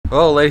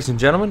Well, ladies and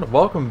gentlemen,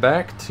 welcome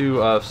back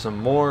to some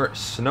more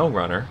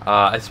SnowRunner.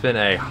 It's been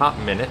a hot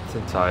minute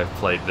since I've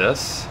played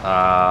this.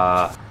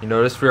 You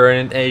notice we're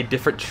in a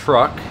different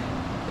truck.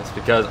 It's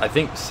because I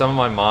think some of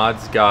my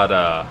mods got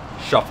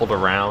shuffled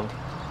around.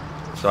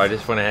 So I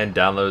just went ahead and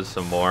downloaded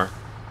some more.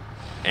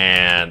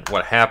 And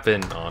what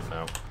happened, oh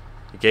no,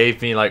 it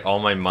gave me like all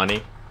my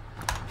money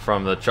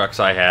from the trucks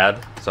I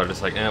had. So I'm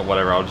just like,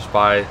 whatever, I'll just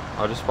buy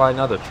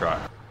another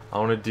truck. I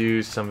want to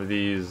do some of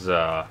these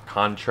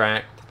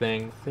contract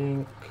thing.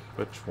 Think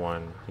which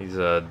one? These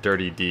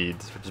dirty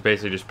deeds, which is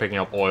basically just picking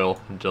up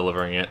oil and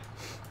delivering it.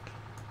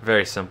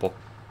 Very simple.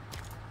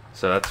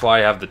 So that's why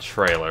I have the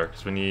trailer,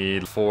 because we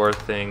need 4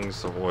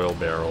 things of oil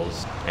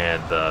barrels,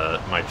 and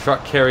my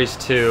truck carries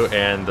 2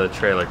 and the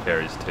trailer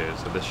carries 2.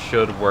 So this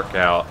should work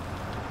out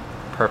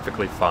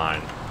perfectly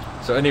fine.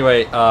 So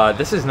anyway,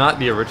 this is not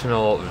the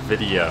original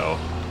video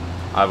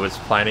I was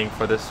planning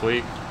for this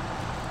week.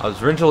 I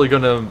was originally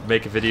going to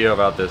make a video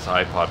about this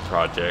iPod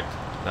project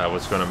that I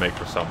was going to make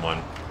for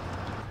someone.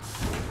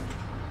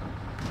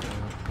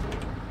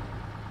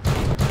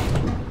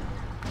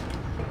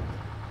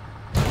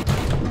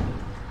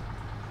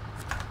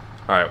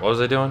 Alright, what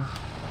was I doing?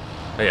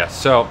 Oh yeah,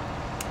 so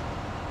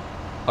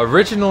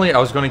originally I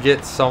was going to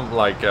get some,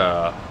 like,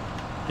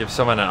 give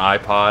someone an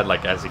iPod,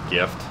 like, as a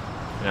gift.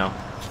 You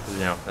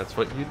know, that's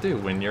what you do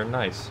when you're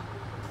nice.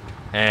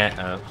 And,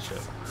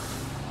 shit.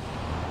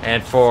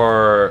 And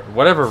for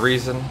whatever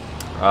reason,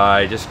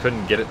 I just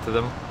couldn't get it to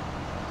them.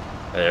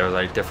 There was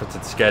like difference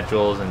in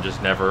schedules and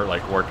just never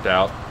like worked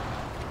out.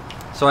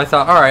 So I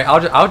thought, all right,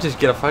 I'll just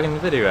get a fucking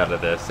video out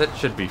of this. That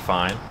should be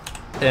fine.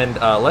 And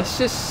let's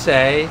just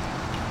say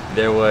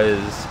there was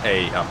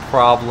a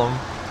problem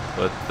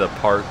with the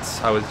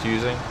parts I was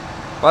using.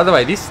 By the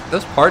way,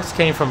 those parts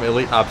came from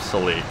Elite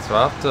Obsolete, so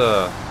I'll have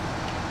to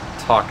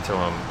talk to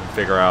them and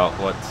figure out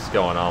what's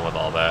going on with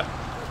all that.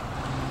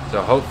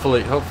 So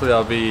hopefully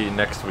that'll be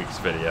next week's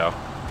video.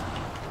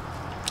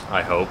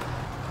 I hope.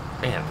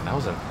 Man, that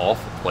was an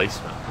awful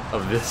placement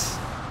of these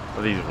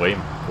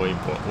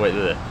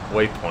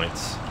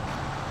waypoints.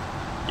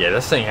 Yeah,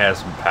 this thing has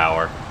some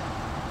power.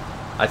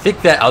 I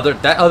think that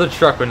other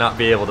truck would not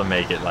be able to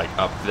make it like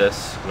up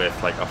this with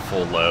like a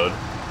full load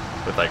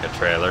with like a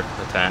trailer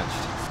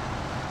attached.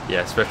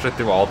 Yeah, especially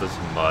through all this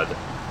mud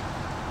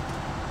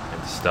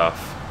and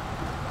stuff.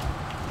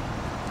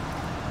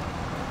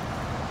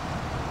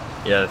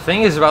 Yeah, the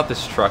thing is about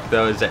this truck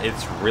though is that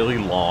it's really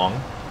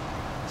long.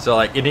 So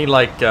like any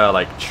like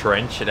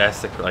trench it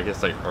has to, I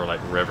guess, like, or like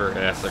river it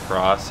has to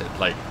cross. It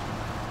like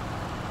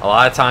a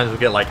lot of times we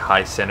get like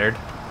high centered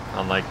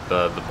on like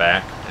the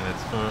back, and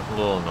it's a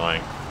little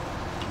annoying.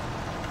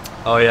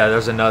 Oh yeah,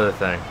 there's another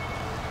thing.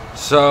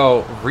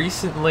 So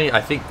recently, I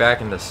think back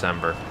in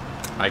December,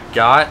 I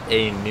got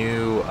a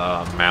new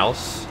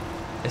mouse.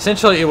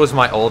 Essentially, it was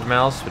my old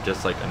mouse, but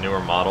just like a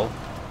newer model.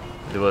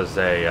 It was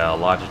a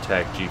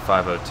Logitech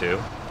G502,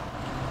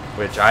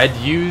 which I'd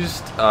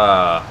used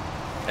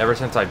ever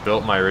since I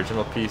built my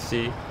original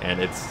PC,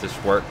 and it's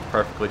just worked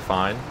perfectly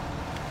fine.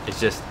 It's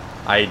just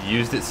I had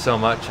used it so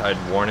much I'd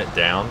worn it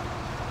down.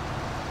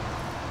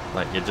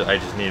 Like I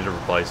just needed to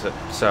replace it.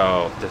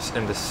 So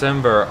in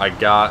December I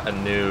got a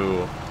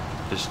new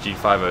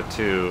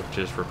G502,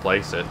 just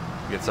replace it,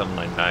 get something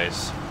like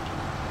nice.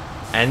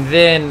 And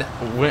then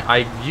when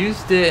I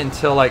used it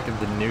until like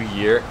the new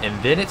year,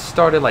 and then it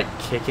started like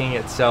kicking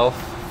itself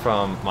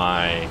from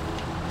my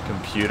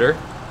computer.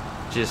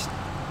 Just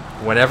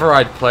whenever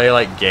I'd play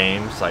like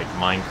games like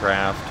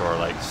Minecraft or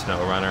like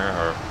SnowRunner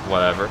or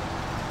whatever,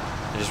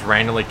 it just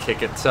randomly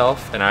kick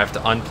itself, and I have to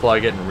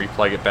unplug it and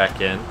replug it back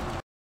in.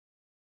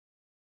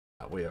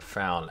 We have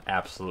found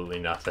absolutely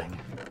nothing.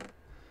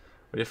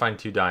 We did find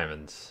 2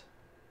 diamonds.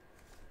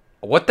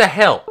 What the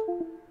hell?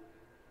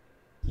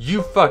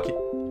 You fucking...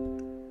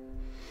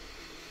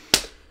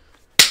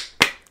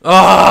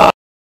 Ah!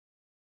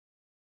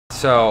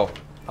 So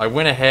I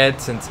went ahead,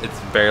 since it's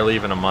barely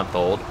even a month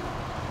old,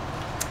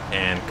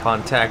 and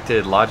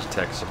contacted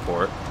Logitech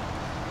support,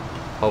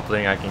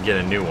 hoping I can get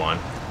a new one.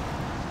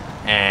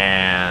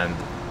 And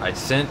I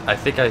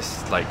think I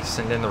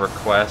sent in the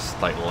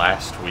request like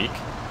last week,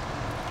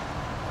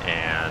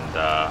 and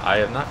I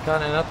have not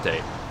gotten an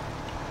update.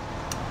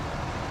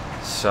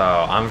 So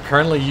I'm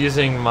currently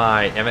using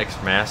my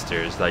MX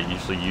Masters that I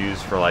usually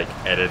use for like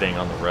editing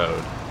on the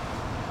road.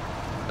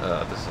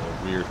 This is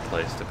a weird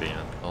place to be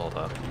in. Hold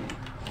up.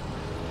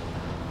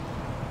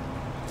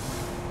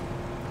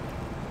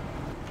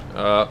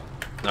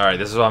 Alright,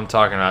 this is what I'm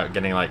talking about,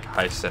 getting like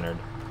high centered.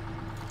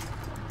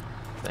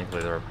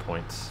 Thankfully there are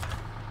points.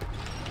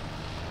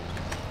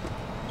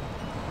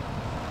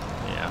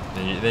 Yeah,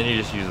 then you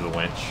just use the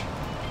winch.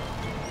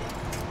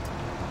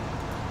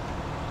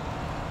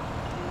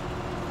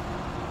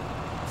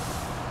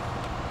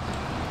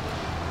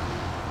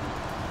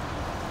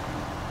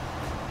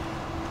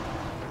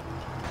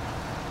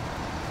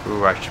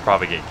 Ooh, I should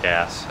probably get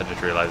gas. I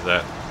just realized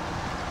that.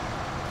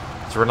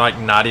 So we're like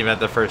not even at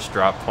the first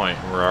drop point.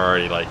 We're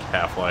already like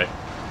halfway.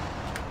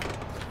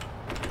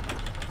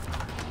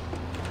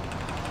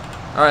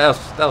 Alright,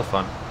 that was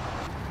fun.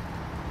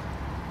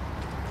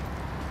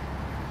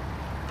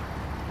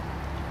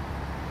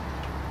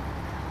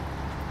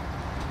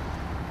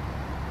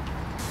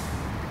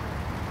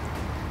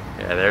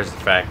 Yeah, there's the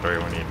factory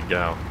we need to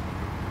go.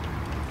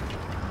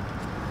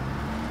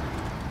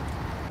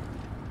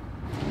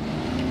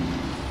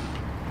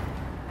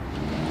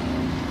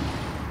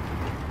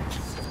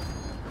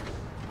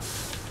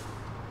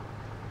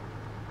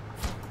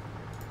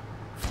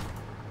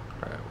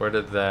 Alright, where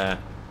did that...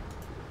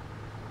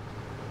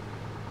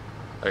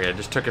 Okay, I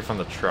just took it from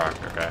the truck,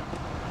 okay.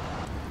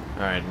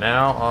 Alright,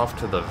 now off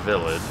to the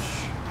village.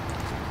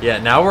 Yeah,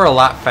 now we're a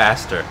lot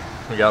faster.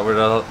 We got rid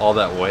of all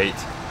that weight.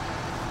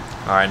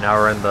 Alright, now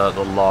we're in the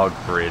log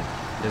breed.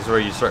 This is where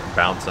you start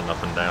bouncing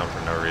up and down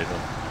for no reason.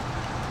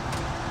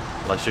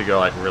 Unless you go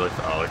like really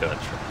far. Oh, look at that.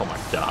 Oh my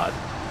god.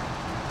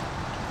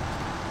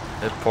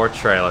 That poor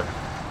trailer.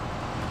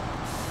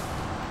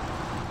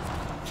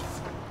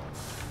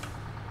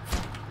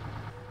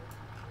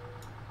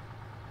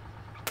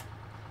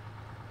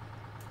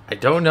 I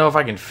don't know if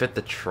I can fit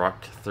the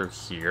truck through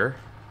here.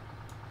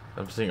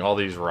 I'm seeing all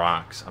these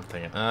rocks. I'm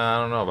thinking, I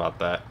don't know about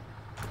that.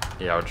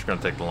 Yeah, we're just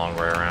gonna take the long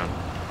way around.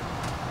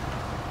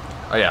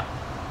 Oh yeah.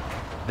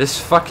 This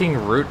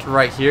fucking route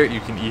right here, you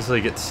can easily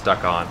get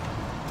stuck on.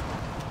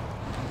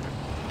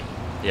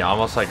 Yeah,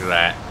 almost like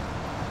that.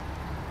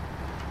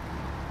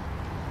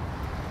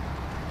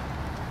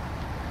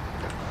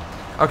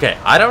 Okay,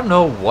 I don't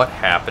know what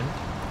happened.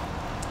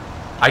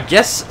 I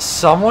guess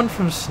someone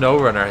from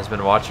SnowRunner has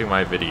been watching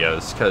my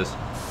videos, because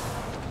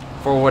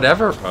for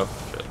whatever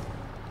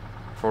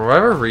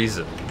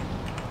reason,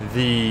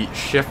 the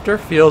shifter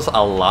feels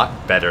a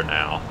lot better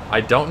now.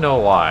 I don't know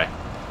why.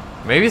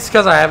 Maybe it's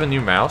because I have a new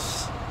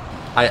mouse.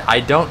 I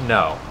don't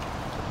know,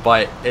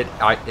 but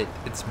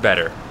it's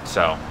better.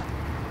 So.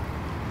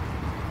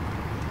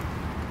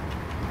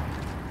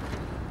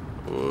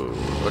 Ooh,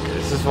 okay,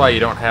 this is why you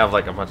don't have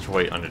like a bunch of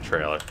weight on your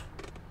trailer.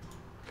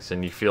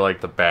 And you feel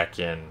like the back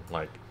end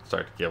like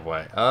start to give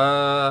way.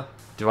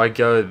 Do I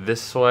go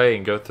this way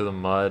and go through the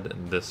mud,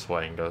 and this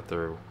way and go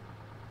through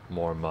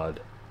more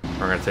mud?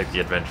 We're gonna take the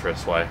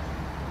adventurous way.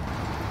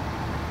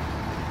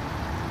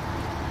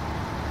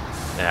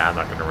 Yeah, I'm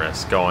not gonna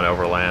risk going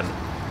overland.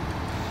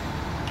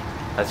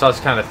 That's what I was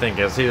kind of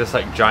thinking. I see this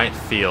like giant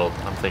field.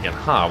 I'm thinking,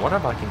 huh, what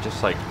if I can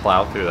just like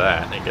plow through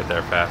that and get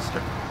there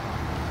faster?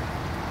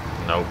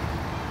 Nope.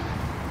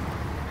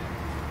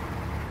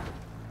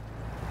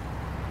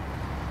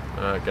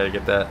 Gotta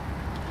get that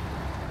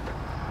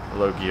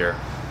low gear.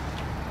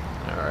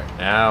 Alright,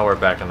 now we're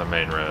back on the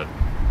main road.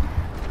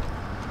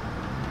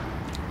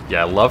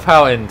 Yeah, I love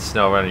how in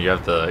SnowRunner you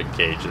have the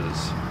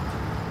gauges.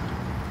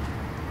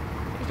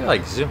 You can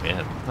like zoom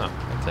in. Oh,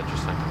 that's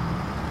interesting.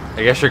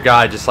 I guess your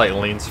guy just like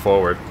leans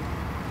forward.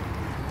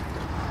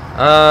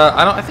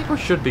 I think we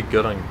should be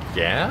good on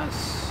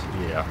gas.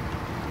 Yeah.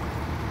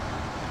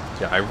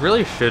 Yeah, I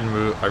really should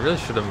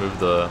have moved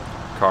the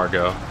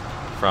cargo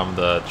from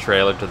the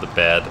trailer to the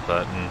bed,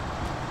 but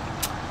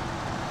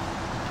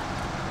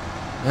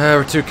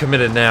we're too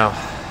committed now.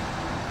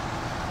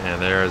 And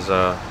there's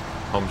a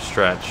home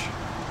stretch.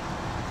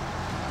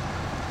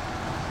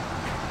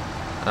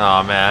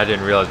 Oh man, I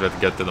didn't realize we had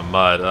to go through the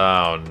mud.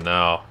 Oh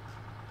no.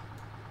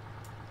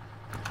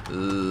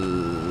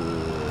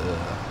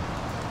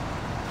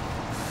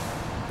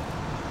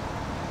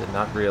 Did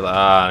not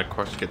realize. Of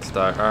course, get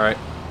stuck. All right.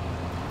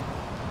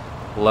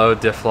 Low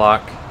diff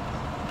lock.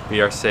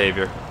 Be our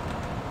savior.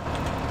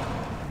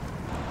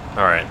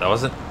 Alright, that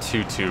wasn't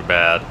too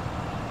bad.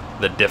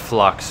 The diff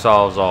lock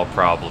solves all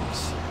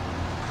problems.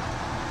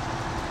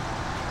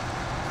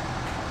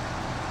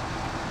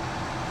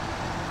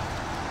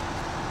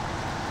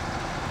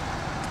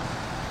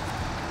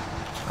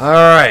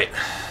 Alright.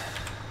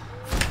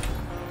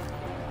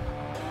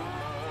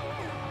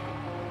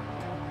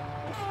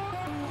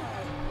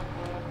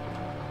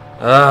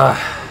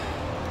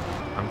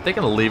 I'm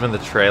thinking of leaving the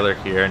trailer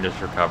here and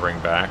just recovering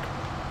back.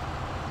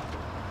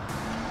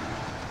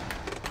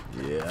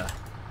 Yeah.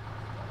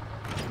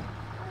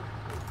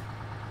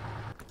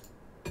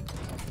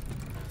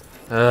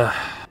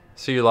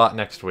 See you lot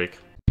next week.